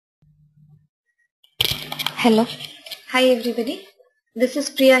Hello. Hi everybody. This is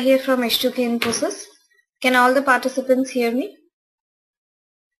Priya here from H2K Infosys. Can all the participants hear me?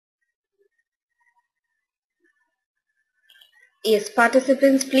 Yes,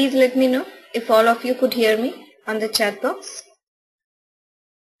 participants, please let me know if all of you could hear me on the chat box.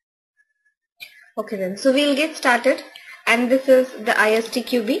 Okay then, so we'll get started, and this is the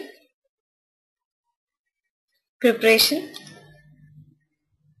ISTQB preparation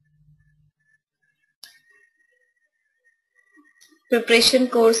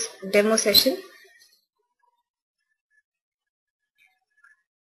course demo session.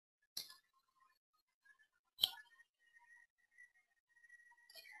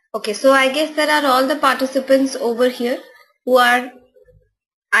 Okay, so I guess there are all the participants over here who are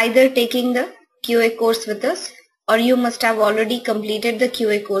either taking the QA course with us, or you must have already completed the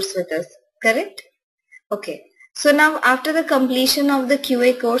QA course with us, correct? Okay, so now after the completion of the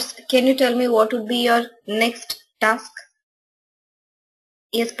QA course, can you tell me what would be your next task?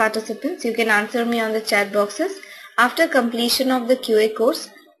 Yes, participants, you can answer me on the chat boxes. After completion of the QA course,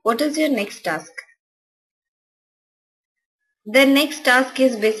 what is your next task? The next task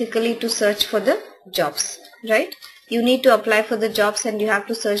is basically to search for the jobs, right? You need to apply for the jobs and you have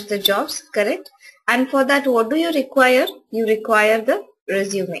to search the jobs, correct? And for that, what do you require? You require the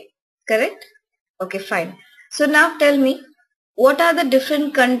resume, correct? Okay, fine. So now tell me, what are the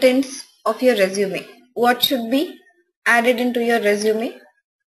different contents of your resume? What should be added into your resume?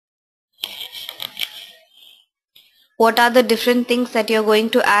 What are the different things that you're going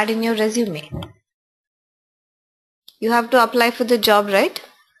to add in your resume? You have to apply for the job, right?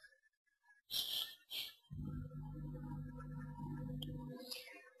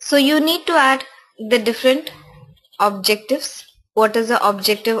 So you need to add the different objectives. What is the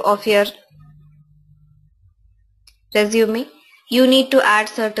objective of your resume? You need to add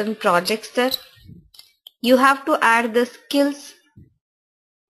certain projects there. You have to add the skills.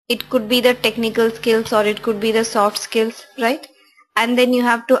 It could be the technical skills or it could be the soft skills, right? And then you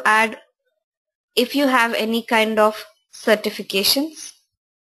have to add if you have any kind of certifications.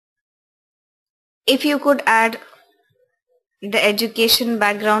 If you could add the education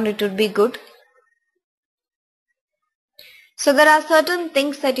background, it would be good. So there are certain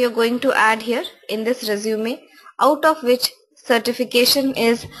things that you're going to add here in this resume, out of which certification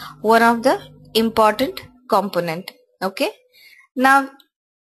is one of the important component. Okay. Now,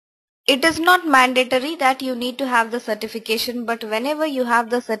 it is not mandatory that you need to have the certification, but whenever you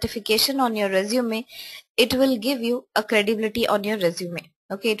have the certification on your resume, it will give you a credibility on your resume.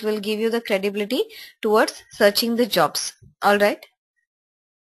 Okay, it will give you the credibility towards searching the jobs. Alright.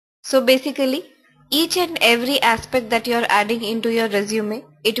 So basically, each and every aspect that you are adding into your resume,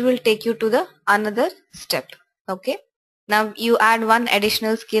 it will take you to the another step. Okay. Now you add one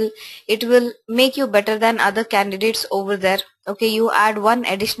additional skill, it will make you better than other candidates over there. Okay, you add one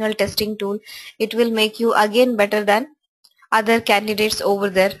additional testing tool, it will make you again better than other candidates over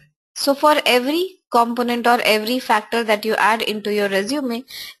there. So for every component or every factor that you add into your resume,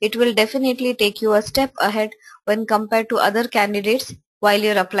 it will definitely take you a step ahead when compared to other candidates while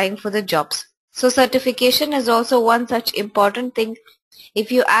you're applying for the jobs. So certification is also one such important thing.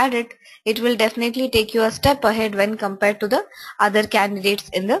 If you add it, it will definitely take you a step ahead when compared to the other candidates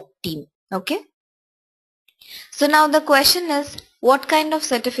in the team. Okay. So now the question is, what kind of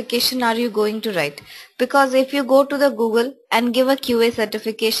certification are you going to write? Because if you go to the Google and give a QA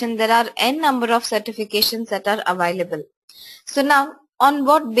certification, there are n number of certifications that are available. So now, on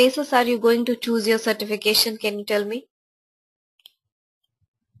what basis are you going to choose your certification? Can you tell me?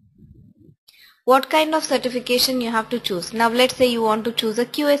 What kind of certification you have to choose? Now let's say you want to choose a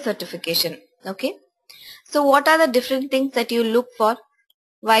QA certification. Okay. So what are the different things that you look for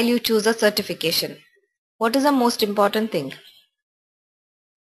while you choose a certification? What is the most important thing?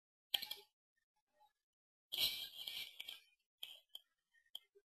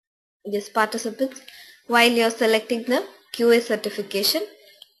 Yes, participants, while you are selecting the QA certification,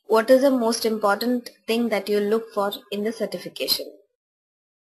 what is the most important thing that you look for in the certification?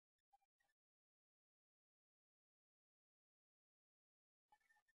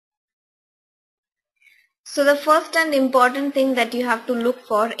 So the first and important thing that you have to look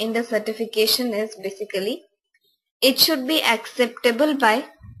for in the certification is basically it should be acceptable by,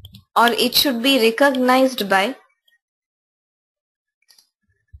 or it should be recognized by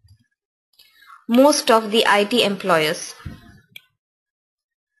most of the IT employers.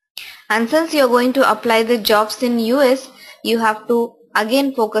 And since you're going to apply the jobs in US, you have to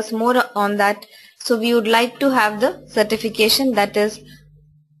again focus more on that. So we would like to have the certification that is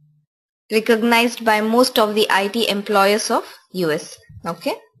recognized by most of the IT employers of US.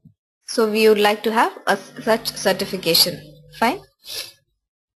 Okay. So we would like to have such certification. Fine.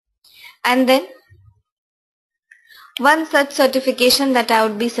 And then one such certification that I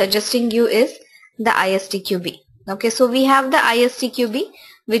would be suggesting you is the ISTQB. Okay, so we have the ISTQB,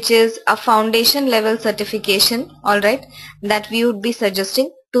 which is a foundation level certification, alright, that we would be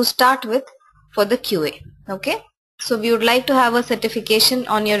suggesting to start with for the QA. Okay, so we would like to have a certification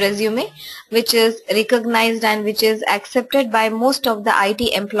on your resume which is recognized and which is accepted by most of the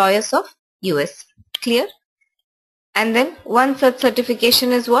IT employers of US. Clear? And then one such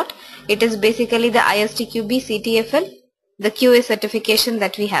certification is what? It is basically the ISTQB CTFL, the QA certification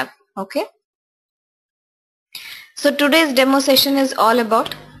that we have. Okay. So today's demo session is all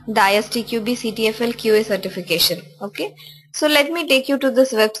about the ISTQB CTFL QA certification. Okay. So let me take you to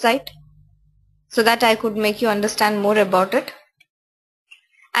this website so that I could make you understand more about it.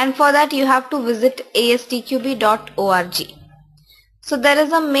 And for that you have to visit astqb.org. So there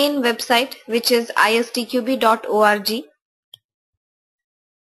is a main website which is istqb.org.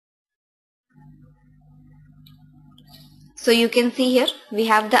 So you can see here we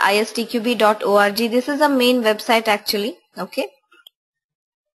have the istqb.org. This is a main website actually. Okay.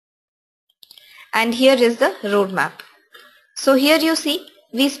 And here is the roadmap. So here you see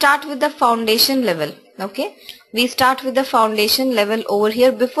we start with the foundation level. Okay. We start with the foundation level over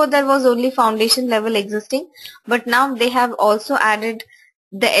here. Before there was only foundation level existing, but now they have also added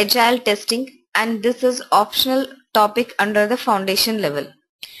the agile testing, and this is optional topic under the foundation level.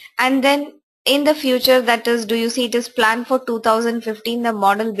 And then in the future, that is, do you see it is planned for 2015, the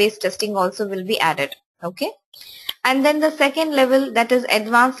model based testing also will be added. Okay. And then the second level, that is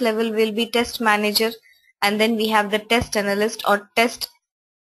advanced level, will be test manager, and then we have the test analyst or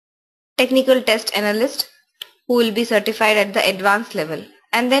technical test analyst who will be certified at the advanced level.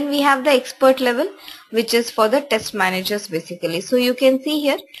 And then we have the expert level, which is for the test managers basically. So you can see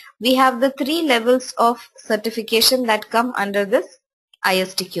here we have the 3 levels of certification that come under this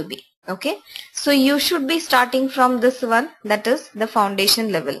ISTQB. Okay, so you should be starting from this one, that is the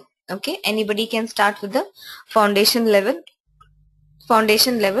foundation level. Okay, anybody can start with the foundation level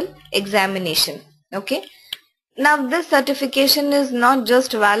examination. Okay, now this certification is not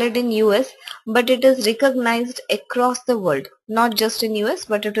just valid in US, but it is recognized across the world. Not just in US,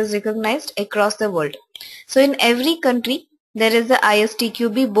 but it is recognized across the world. So in every country there is a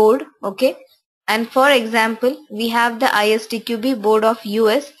ISTQB board. Okay, and for example we have the ISTQB board of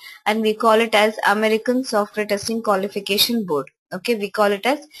US, and we call it as American Software Testing Qualification Board. Okay, we call it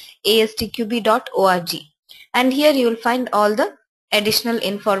as astqb.org, and here you will find all the additional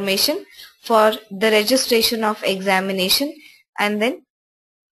information for the registration of examination and then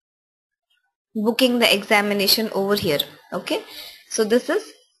booking the examination over here. Okay, so this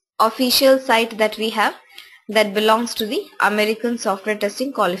is official site that we have that belongs to the American Software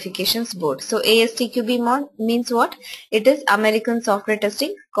Testing Qualifications Board. So ASTQB means what? It is American Software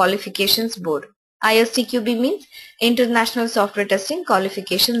Testing Qualifications Board. ISTQB means International Software Testing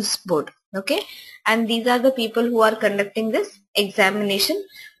Qualifications Board. Okay, and these are the people who are conducting this examination,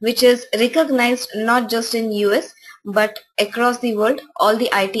 which is recognized not just in US but across the world. All the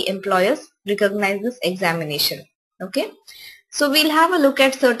IT employers recognize this examination. Okay, so we'll have a look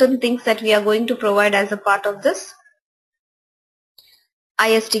at certain things that we are going to provide as a part of this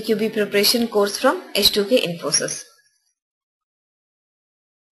ISTQB preparation course from H2K Infosys.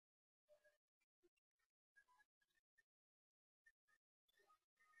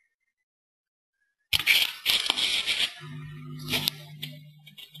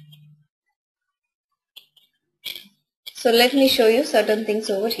 So let me show you certain things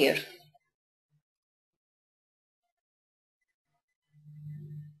over here.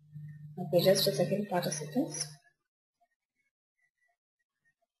 Okay, just a second, participants.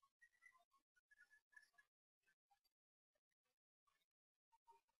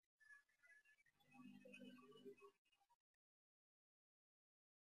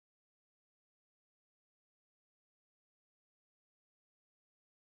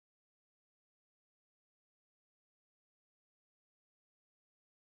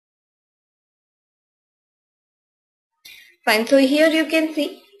 Fine, so here you can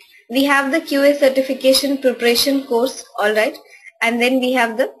see we have the QA certification preparation course, alright, and then we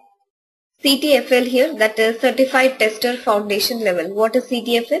have the CTFL here, that is Certified Tester Foundation Level. What is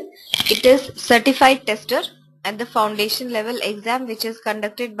CTFL? It is Certified Tester at the Foundation Level exam, which is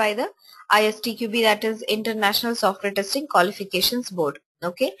conducted by the ISTQB, that is International Software Testing Qualifications Board.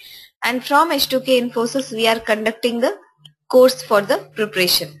 Okay, and from H2K Infosys we are conducting the course for the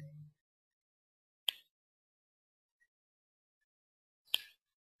preparation.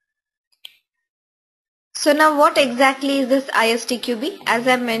 So now what exactly is this ISTQB? As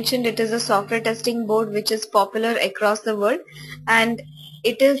I mentioned, it is a software testing board which is popular across the world, and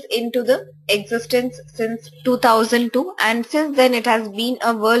it is into the existence since 2002, and since then it has been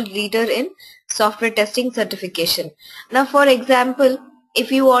a world leader in software testing certification. Now for example,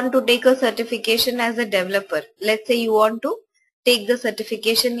 if you want to take a certification as a developer, let's say you want to take the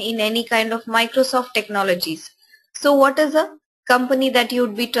certification in any kind of Microsoft technologies. So what is a company that you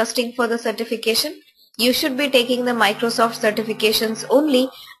would be trusting for the certification? You should be taking the Microsoft certifications only,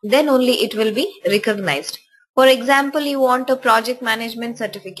 then only it will be recognized. For example, you want a project management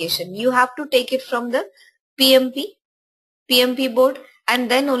certification. You have to take it from the PMP board, and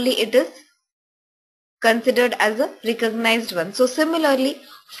then only it is considered as a recognized one. So similarly,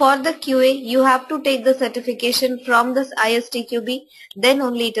 for the QA, you have to take the certification from this ISTQB, then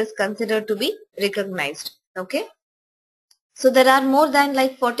only it is considered to be recognized. Okay. So there are more than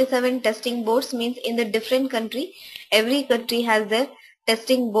like 47 testing boards, means in the different country, every country has their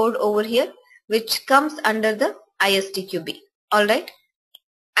testing board over here, which comes under the ISTQB. Alright.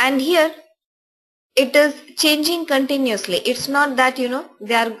 And here it is changing continuously. It's not that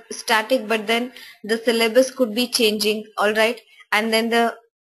they are static, but then the syllabus could be changing. Alright. And then the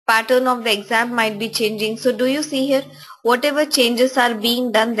pattern of the exam might be changing. So do you see here, whatever changes are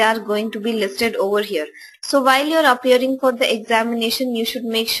being done, they are going to be listed over here. So while you're appearing for the examination, you should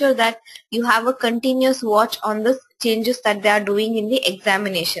make sure that you have a continuous watch on the changes that they are doing in the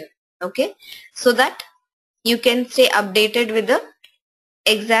examination. Okay, so that you can stay updated with the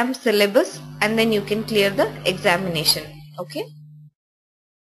exam syllabus, and then you can clear the examination. Okay.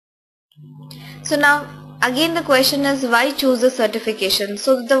 So now again the question is, why choose a certification?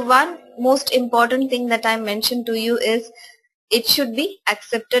 So the one most important thing that I mentioned to you is it should be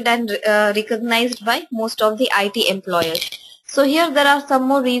accepted and recognized by most of the IT employers. So here there are some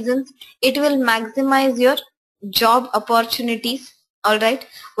more reasons. It will maximize your job opportunities, alright,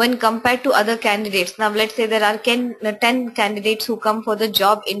 when compared to other candidates. Now let's say there are 10 candidates who come for the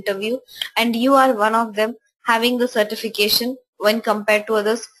job interview, and you are one of them having the certification when compared to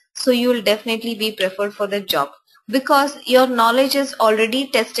others. So you will definitely be preferred for the job, because your knowledge is already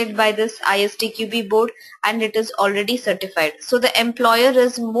tested by this ISTQB board and it is already certified. So the employer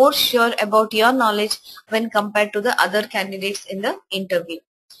is more sure about your knowledge when compared to the other candidates in the interview.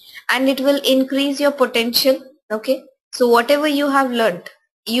 And it will increase your potential. Okay. So whatever you have learned,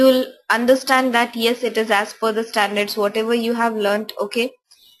 you will understand that yes, it is as per the standards, whatever you have learned. Okay.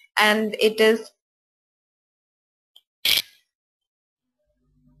 And it is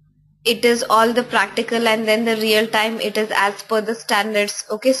all the practical, and then the real time it is as per the standards.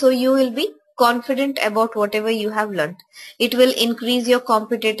 Okay, so you will be confident about whatever you have learned. It will increase your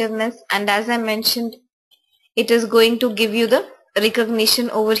competitiveness, and as I mentioned, it is going to give you the recognition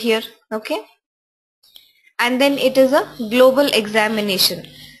over here. Okay, and then it is a global examination.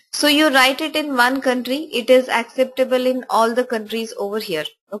 So you write it in one country, it is acceptable in all the countries over here.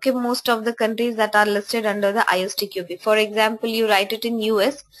 Okay, most of the countries that are listed under the ISTQB. For example, you write it in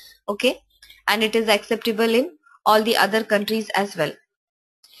US, okay, and it is acceptable in all the other countries as well.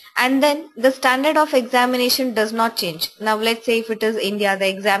 And then the standard of examination does not change. Now let's say if it is India, the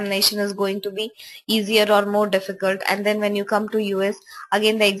examination is going to be easier or more difficult, and then when you come to US,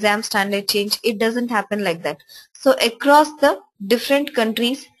 again the exam standard change. It doesn't happen like that. So across the different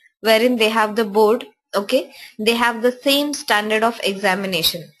countries wherein they have the board, okay, they have the same standard of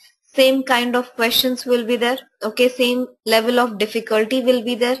examination. Same kind of questions will be there, okay, same level of difficulty will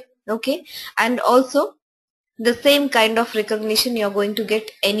be there, okay, and also the same kind of recognition you're going to get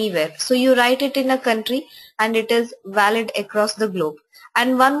anywhere. So you write it in a country and it is valid across the globe.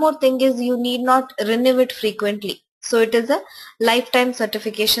 And one more thing is, you need not renew it frequently. So it is a lifetime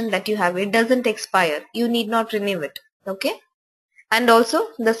certification that you have. It doesn't expire. You need not renew it. Okay. And also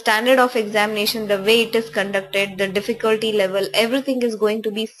the standard of examination, the way it is conducted, the difficulty level, everything is going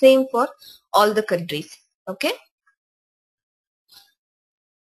to be same for all the countries. Okay.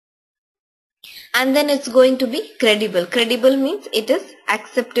 And then it's going to be credible. Credible means it is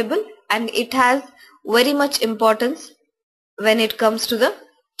acceptable, and it has very much importance when it comes to the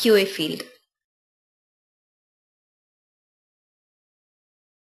QA field.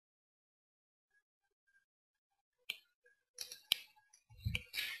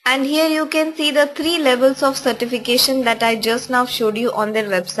 And here you can see the 3 levels of certification that I just now showed you on their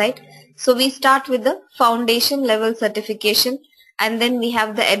website. So we start with the foundation level certification, and then we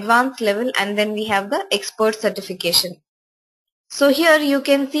have the advanced level, and then we have the expert certification. So here you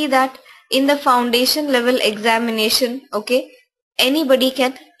can see that in the foundation level examination, okay, anybody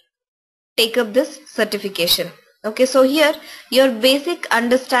can take up this certification. Okay, so here your basic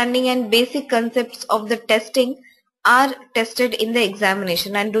understanding and basic concepts of the testing are tested in the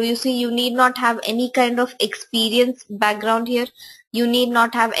examination. And do you see, you need not have any kind of experience background here. You need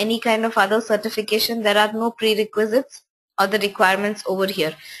not have any kind of other certification. There are no prerequisites or the requirements over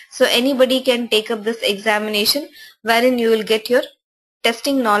here. So anybody can take up this examination wherein you will get your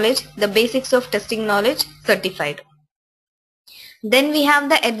testing knowledge, the basics of testing knowledge certified. Then we have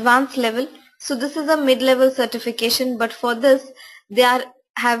the advanced level. So this is a mid-level certification, but for this they are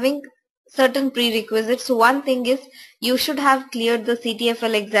having certain prerequisites. So one thing is you should have cleared the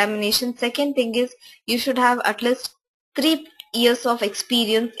CTFL examination. Second thing is you should have at least 3 years of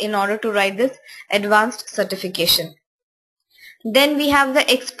experience in order to write this advanced certification. Then we have the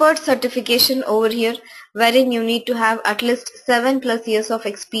expert certification over here, wherein you need to have at least 7+ years of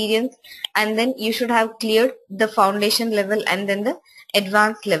experience, and then you should have cleared the foundation level and then the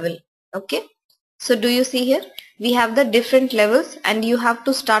advanced level. Okay, so do you see here we have the different levels and you have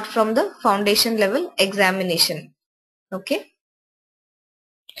to start from the foundation level examination. Okay,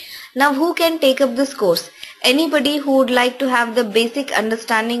 now who can take up this course? Anybody who would like to have the basic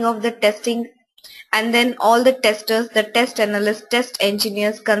understanding of the testing, and then all the testers, the test analysts, test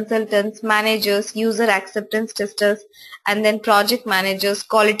engineers, consultants, managers, user acceptance testers, and then project managers,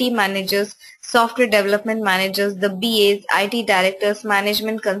 quality managers, software development managers, the BAs, IT directors,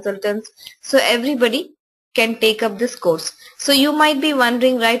 management consultants. So everybody can take up this course. So you might be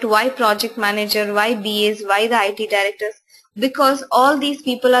wondering, right, why project manager, why BAs, why the IT directors? Because all these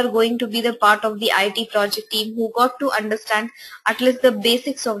people are going to be the part of the IT project team who got to understand at least the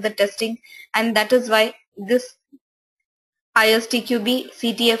basics of the testing, and that is why this ISTQB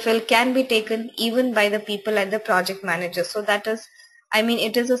CTFL can be taken even by the people at the project manager. So that is, I mean,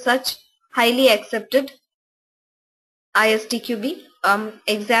 it is a such highly accepted ISTQB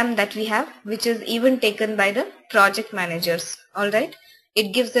exam that we have, which is even taken by the project managers. Alright,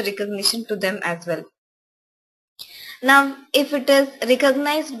 it gives the recognition to them as well. Now, if it is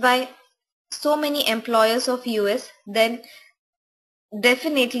recognized by so many employers of US, then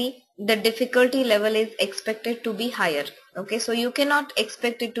definitely the difficulty level is expected to be higher. Okay, so you cannot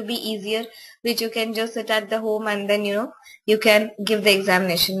expect it to be easier, which you can just sit at the home and then you can give the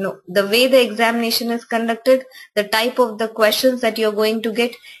examination. No, the way the examination is conducted, the type of the questions that you're going to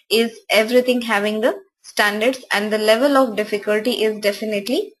get is everything having the standards, and the level of difficulty is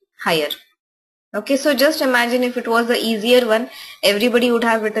definitely higher. Okay, so just imagine if it was the easier one, everybody would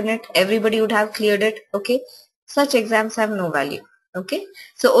have written it, everybody would have cleared it. Okay, such exams have no value. Okay,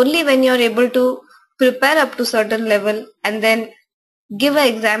 so only when you are able to prepare up to certain level and then give an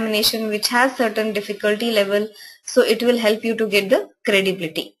examination which has certain difficulty level, so it will help you to get the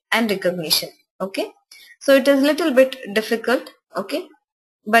credibility and recognition. Okay, so it is little bit difficult. Okay,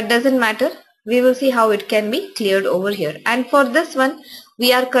 but doesn't matter, we will see how it can be cleared over here. And for this one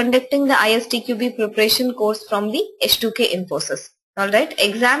we are conducting the ISTQB preparation course from the H2K Infosys. Alright,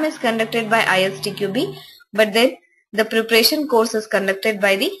 exam is conducted by ISTQB, but then the preparation course is conducted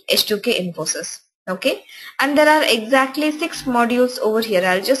by the H2K Infosys. Okay, and there are exactly 6 modules over here.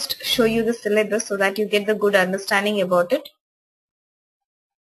 I'll just show you the syllabus so that you get the good understanding about it.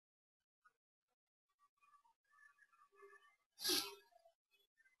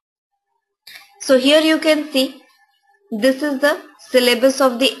 So here you can see this is the syllabus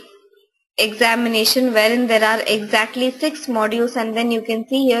of the examination, wherein there are exactly 6 modules, and then you can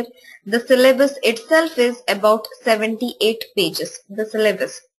see here the syllabus itself is about 78 pages. The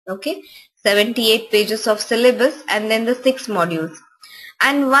syllabus, okay, 78 pages of syllabus and then the 6 modules.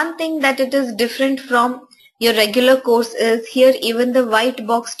 And one thing that it is different from your regular course is here even the white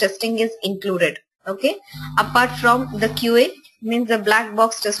box testing is included. Okay, apart from the QA, means the black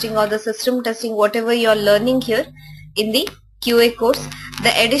box testing or the system testing, whatever you are learning here in the QA course,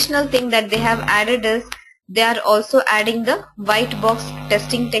 the additional thing that they have added is they are also adding the white box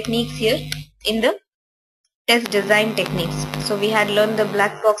testing techniques here in the test design techniques. So we had learned the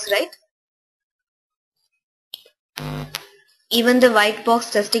black box, right? Even the white box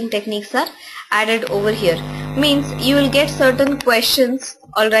testing techniques are added over here. Means you will get certain questions,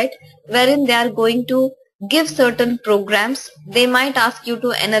 alright, wherein they are going to give certain programs. They might ask you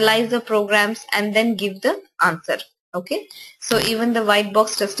to analyze the programs and then give the answer. Okay, so even the white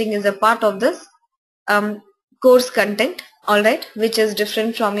box testing is a part of this course content, alright, which is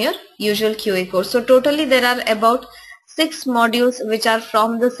different from your usual QA course. So totally there are about 6 modules which are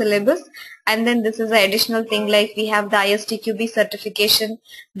from the syllabus, and then this is an additional thing like we have the ISTQB certification,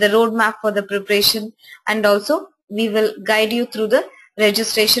 the roadmap for the preparation, and also we will guide you through the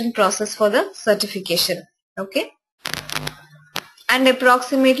registration process for the certification. Okay, and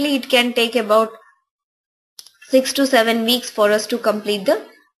approximately it can take about 6 to 7 weeks for us to complete the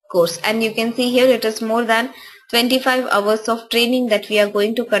course. And you can see here it is more than 25 hours of training that we are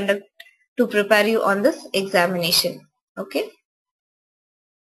going to conduct to prepare you on this examination. Okay.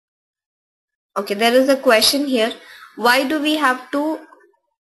 Okay, there is a question here. Why do we have the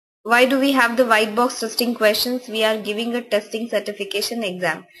white box testing questions? We are giving a testing certification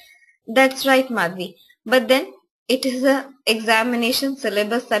exam. That's right, Madhvi. But then it is a examination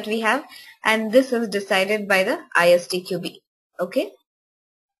syllabus that we have, and this is decided by the ISTQB. Okay.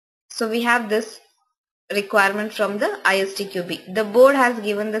 So we have this requirement from the ISTQB. The board has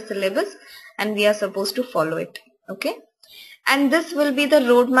given the syllabus and we are supposed to follow it. Okay. And this will be the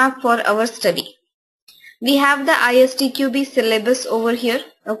roadmap for our study. We have the ISTQB syllabus over here.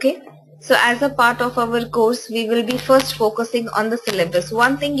 Okay. So as a part of our course, we will be first focusing on the syllabus.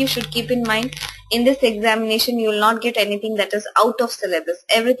 One thing you should keep in mind, in this examination, you will not get anything that is out of syllabus.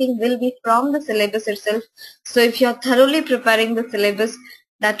 Everything will be from the syllabus itself. So if you are thoroughly preparing the syllabus,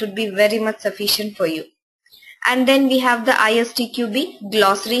 that would be very much sufficient for you. And then we have the ISTQB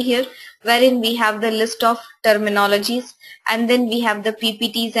glossary here, wherein we have the list of terminologies, and then we have the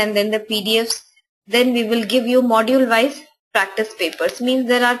PPTs and then the PDFs. Then we will give you module wise practice papers. Means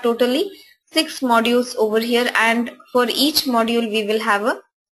there are totally 6 modules over here, and for each module we will have a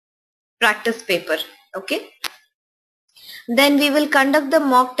practice paper. Okay. Then we will conduct the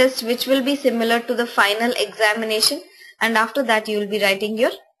mock test, which will be similar to the final examination, and after that you will be writing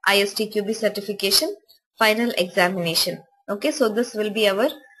your ISTQB certification final examination. Okay, so this will be our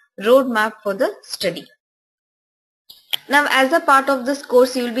roadmap for the study. Now, as a part of this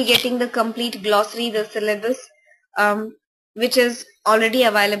course, you will be getting the complete glossary, the syllabus, which is already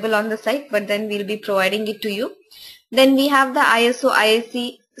available on the site, but then we will be providing it to you. Then we have the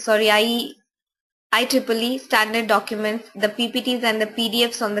IEEE standard documents, the PPTs and the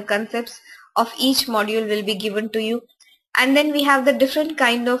PDFs on the concepts of each module will be given to you. And then we have the different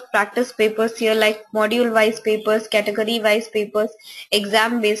kind of practice papers here, like module wise papers, category wise papers,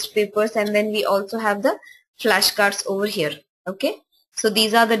 exam based papers, and then we also have the flashcards over here. Okay, so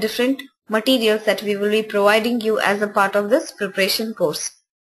these are the different materials that we will be providing you as a part of this preparation course.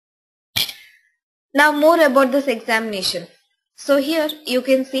 Now more about this examination. So here you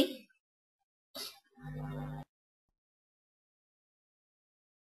can see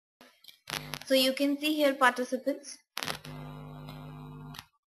here, participants.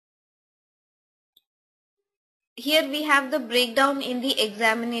 Here we have the breakdown in the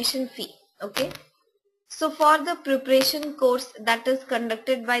examination fee. Okay. So for the preparation course that is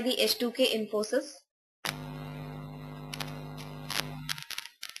conducted by the H2K Infosys,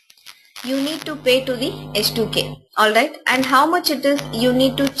 you need to pay to the H2K. Alright. And how much it is, you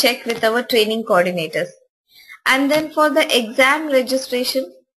need to check with our training coordinators. And then for the exam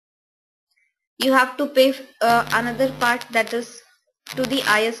registration, you have to pay another part, that is to the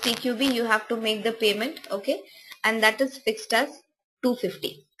ISTQB. You have to make the payment. Okay. And that is fixed as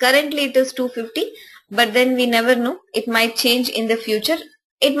 250. Currently it is 250, but then we never know, it might change in the future.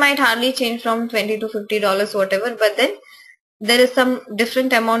 It might hardly change from $20 to $50 whatever, but then there is some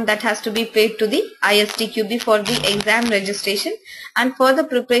different amount that has to be paid to the ISTQB for the exam registration. And for the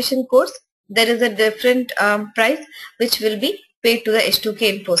preparation course, there is a different price which will be paid to the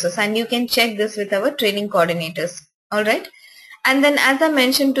H2K Infosys, and you can check this with our training coordinators. Alright. And then as I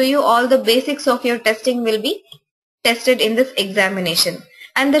mentioned to you, all the basics of your testing will be tested in this examination.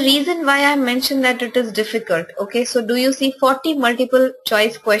 And the reason why I mentioned that it is difficult, okay, so do you see 40 multiple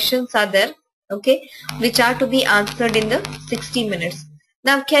choice questions are there, okay, which are to be answered in the 60 minutes.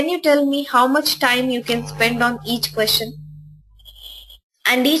 Now can you tell me how much time you can spend on each question?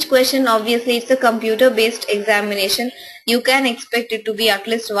 And each question, obviously it's a computer based examination. You can expect it to be at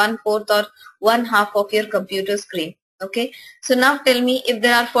least 1/4 or 1/2 of your computer screen. Okay, so now tell me, if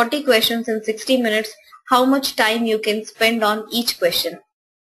there are 40 questions in 60 minutes, how much time you can spend on each question?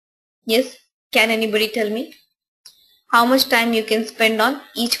 Yes, can anybody tell me how much time you can spend on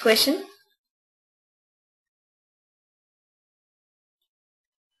each question?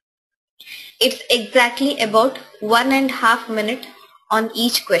 It's exactly about 1.5 minutes on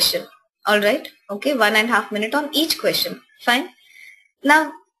each question. Alright, okay, 1.5 minutes on each question. Fine.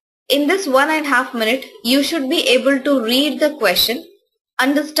 Now, in this 1.5 minutes, you should be able to read the question,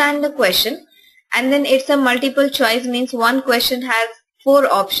 understand the question, and then it's a multiple choice, means one question has 4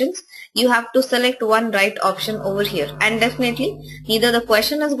 options. You have to select one right option over here, and definitely neither the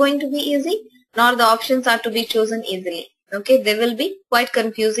question is going to be easy nor the options are to be chosen easily. Okay, they will be quite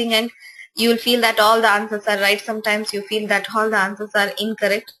confusing and you will feel that all the answers are right. Sometimes you feel that all the answers are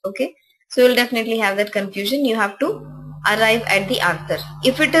incorrect. Okay, so you will definitely have that confusion. You have to arrive at the answer.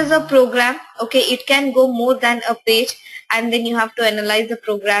 If it is a program, okay, it can go more than a page, and then you have to analyze the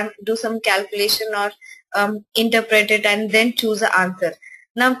program, do some calculation or interpret it, and then choose the answer.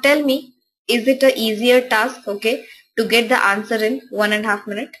 Now tell me, is it a easier task, okay, to get the answer in 1.5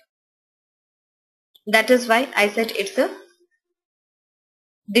 minutes? That is why I said it's a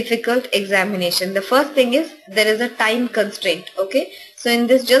difficult examination. The first thing is there is a time constraint, okay. So in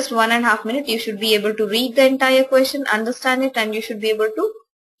this just 1.5 minutes, you should be able to read the entire question, understand it, and you should be able to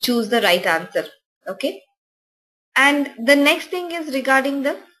choose the right answer, okay. And the next thing is regarding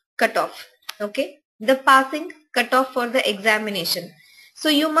the cutoff, okay, the passing cutoff for the examination. So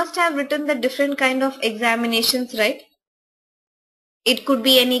you must have written the different kind of examinations, right? It could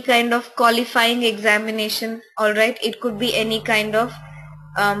be any kind of qualifying examination, alright. It could be any kind of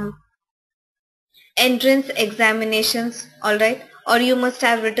entrance examinations, alright. Or you must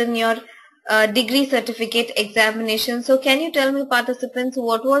have written your degree certificate examination. So can you tell me, participants,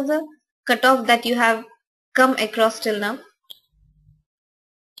 what was the cutoff that you have come across till now?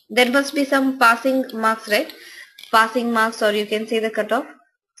 There must be some passing marks, right? Passing marks, or you can say the cutoff.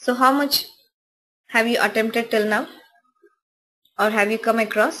 So how much have you attempted till now, or have you come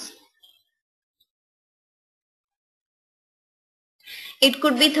across? It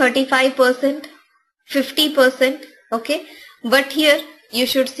could be 35%, 50%, okay. But here you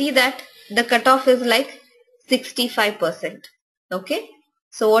should see that the cutoff is like 65%, okay.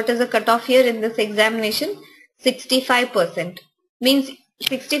 So what is the cutoff here in this examination? 65%. Means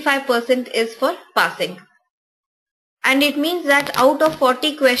 65% is for passing. And it means that out of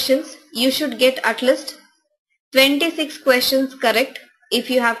 40 questions, you should get at least 26 questions correct if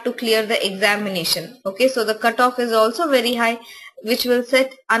you have to clear the examination, okay. So the cutoff is also very high, which will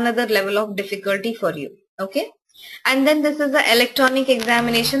set another level of difficulty for you, okay. And then this is the electronic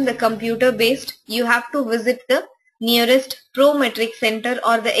examination, the computer based. You have to visit the nearest pro metric center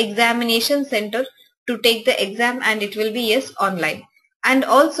or the examination center to take the exam, and it will be, yes, online. And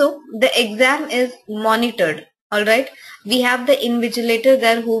also the exam is monitored, alright. We have the invigilator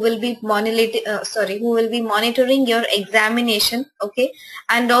there who will be monitoring your examination, okay.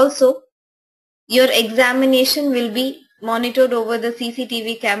 And also your examination will be monitored over the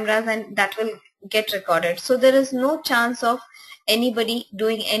CCTV cameras, and that will get recorded. So there is no chance of anybody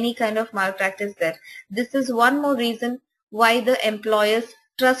doing any kind of malpractice there. This is one more reason why the employers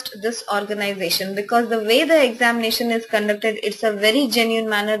trust this organization, because the way the examination is conducted, it's a very genuine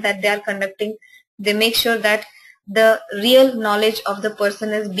manner that they are conducting. They make sure that the real knowledge of the person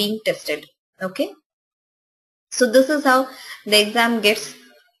is being tested, okay. So this is how the exam gets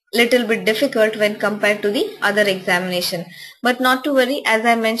little bit difficult when compared to the other examination. But not to worry, as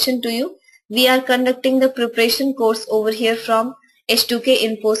I mentioned to you, we are conducting the preparation course over here from H2K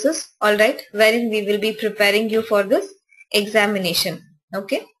Infosys, alright, wherein we will be preparing you for this examination,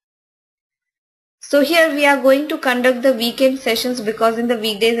 okay. So here we are going to conduct the weekend sessions, because in the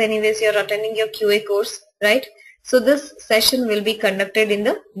weekdays anyways you are attending your QA course, right. So this session will be conducted in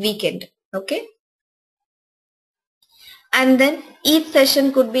the weekend, okay. And then each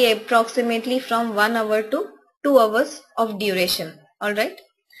session could be approximately from 1 hour to 2 hours of duration, alright.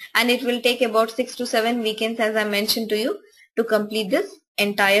 And it will take about 6 to 7 weekends, as I mentioned to you, to complete this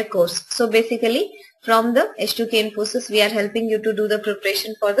entire course. So basically from the H2K Infosys, we are helping you to do the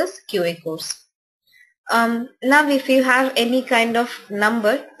preparation for this QA course. Now if you have any kind of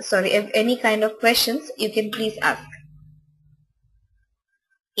any kind of questions, you can please ask.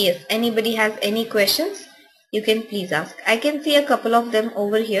 Yes, anybody has any questions, you can please ask. I can see a couple of them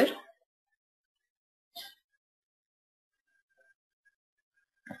over here.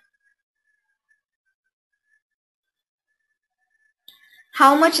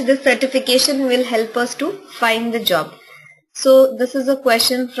 How much this certification will help us to find the job? So this is a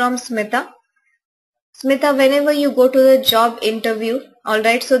question from Smita. Smita, whenever you go to the job interview,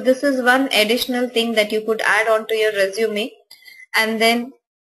 alright, so this is one additional thing that you could add on to your resume. And then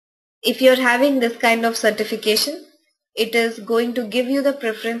if you're having this kind of certification, it is going to give you the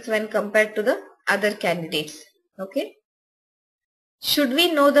preference when compared to the other candidates, okay. Should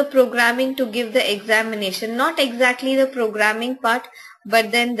we know the programming to give the examination? Not exactly the programming part,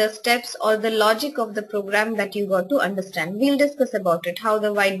 but then the steps or the logic of the program that you got to understand. We'll discuss about it, how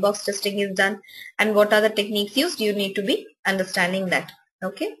the white box testing is done and what are the techniques used. You need to be understanding that,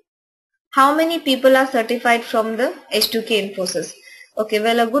 okay. How many people are certified from the H2K Infosys? Okay,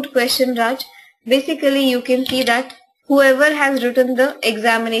 well, a good question, Raj. Basically, you can see that whoever has written the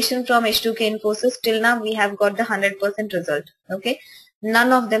examination from H2K Infosys, till now we have got the 100% result, okay.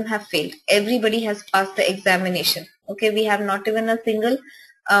 None of them have failed. Everybody has passed the examination, okay. We have not even a single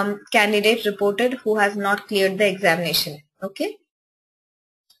candidate reported who has not cleared the examination. Okay.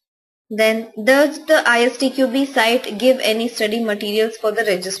 Then does the ISTQB site give any study materials for the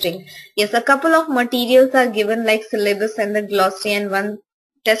registering? Yes, a couple of materials are given like syllabus and the glossary and one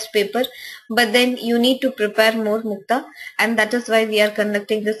test paper, but then you need to prepare more, Mukta, and that is why we are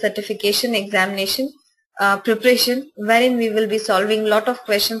conducting the certification examination preparation, wherein we will be solving lot of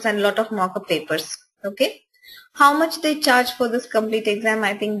questions and lot of mock-up papers. Okay. How much they charge for this complete exam?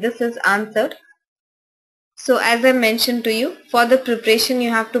 I think this is answered. So as I mentioned to you, for the preparation you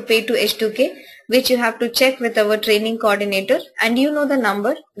have to pay to H2K, which you have to check with our training coordinator, and you know the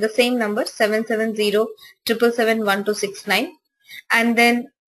number, the same number 770-777-1269, and then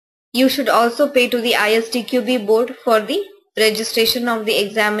you should also pay to the ISTQB board for the registration of the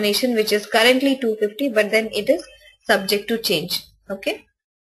examination, which is currently 250, but then it is subject to change. Okay.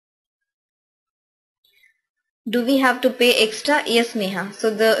 Do we have to pay extra? Yes, Neha.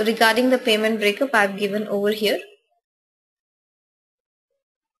 So regarding the payment breakup I have given over here.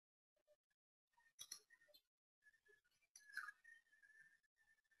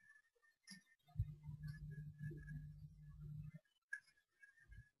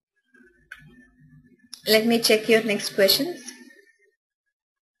 Let me check your next questions.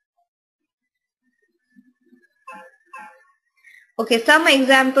 Okay, some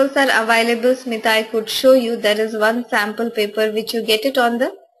examples are available, Smita. I could show you. There is one sample paper which you get it on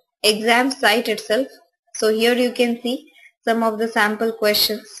the exam site itself. So here you can see some of the sample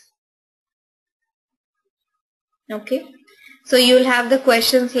questions. Okay. So you will have the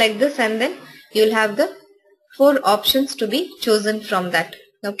questions like this, and then you will have the 4 options to be chosen from that.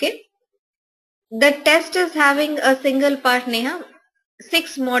 Okay. The test is having a single part, Neha.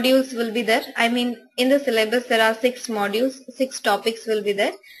 6 modules will be there. I mean, in the syllabus there are 6 modules, 6 topics will be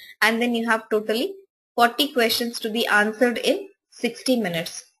there, and then you have totally 40 questions to be answered in 60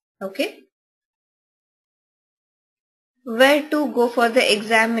 minutes. Okay. Where to go for the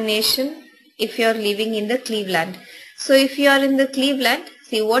examination if you are living in the Cleveland? So if you are in the Cleveland,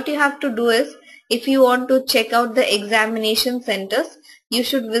 see what you have to do is, if you want to check out the examination centers, you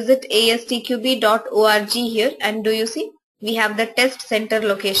should visit astqb.org here, and do you see? We have the test center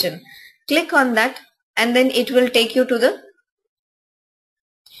location. Click on that, and then it will take you to the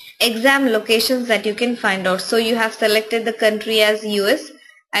exam locations that you can find out. So you have selected the country as US,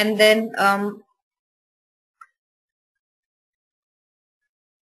 and then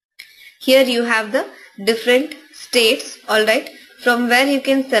here you have the different states, alright, from where you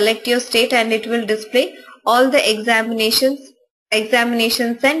can select your state, and it will display all the examination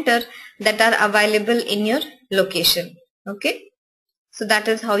center that are available in your location. Okay, so that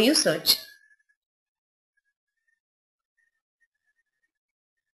is how you search.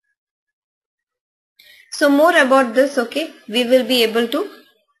 So more about this, okay, we will be able to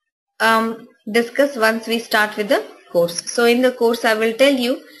discuss once we start with the course. So in the course I will tell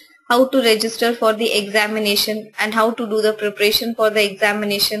you how to register for the examination and how to do the preparation for the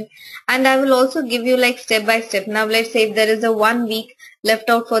examination, and I will also give you like step by step. Now let's say if there is a 1 week left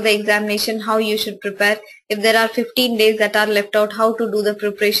out for the examination, how you should prepare. If there are 15 days that are left out, how to do the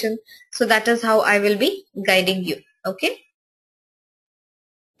preparation. So that is how I will be guiding you. Okay,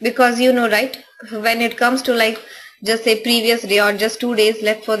 because you know, right, when it comes to like just say previous day or just 2 days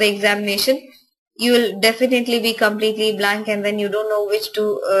left for the examination, you will definitely be completely blank, and then you don't know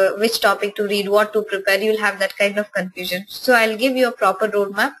which topic to read, what to prepare. You will have that kind of confusion. So I'll give you a proper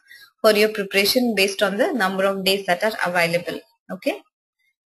roadmap for your preparation based on the number of days that are available. Okay.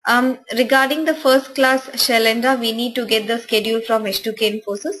 Regarding the first class Shailendra, we need to get the schedule from H2K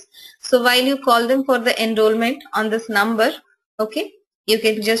Infosys. So while you call them for the enrollment on this number, okay, you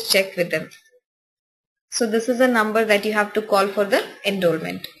can just check with them. So this is a number that you have to call for the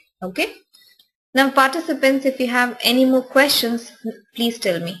enrollment. Okay. Now participants, if you have any more questions, please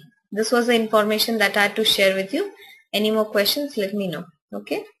tell me. This was the information that I had to share with you. Any more questions, let me know.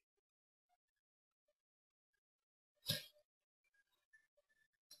 Okay.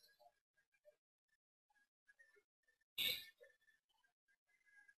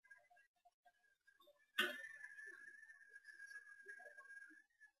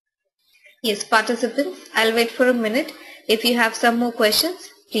 Yes, participants, I'll wait for a minute. If you have some more questions,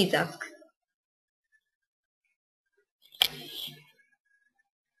 please ask.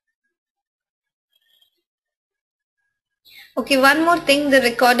 Okay, one more thing, the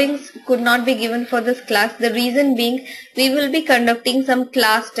recordings could not be given for this class. The reason being, we will be conducting some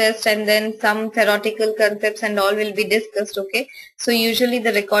class tests and then some theoretical concepts and all will be discussed, okay. So usually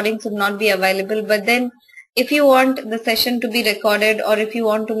the recordings would not be available, but then if you want the session to be recorded, or if you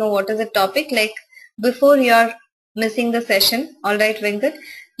want to know what is the topic, like before your missing the session, alright Venkat,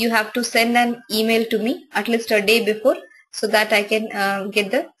 you have to send an email to me at least a day before so that I can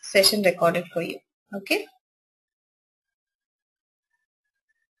get the session recorded for you. Okay.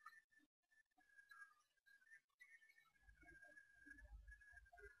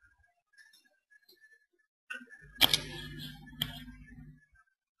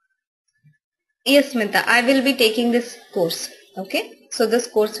 Yes, Smita, I will be taking this course. Okay. So this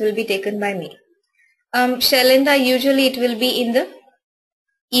course will be taken by me. Shalinda, usually it will be in the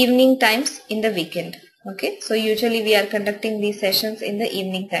evening times in the weekend. Okay. So usually we are conducting these sessions in the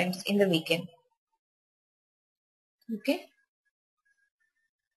evening times in the weekend. Okay.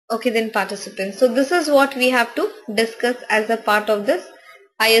 Okay then participants. So this is what we have to discuss as a part of this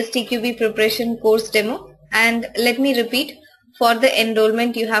ISTQB preparation course demo. And let me repeat, for the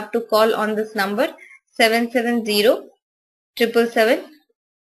enrollment you have to call on this number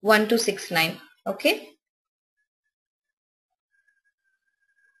 770-777-1269. Okay.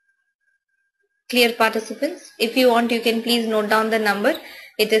 Clear participants? If you want, you can please note down the number.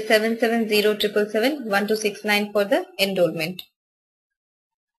 It is 770-777-1269 for the enrollment.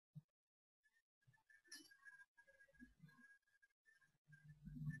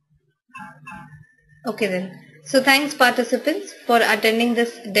 Okay then. So thanks participants for attending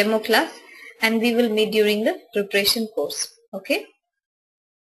this demo class, and we will meet during the preparation course. Okay.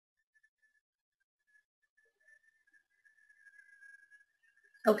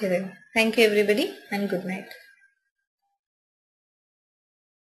 Okay then. Thank you everybody and good night.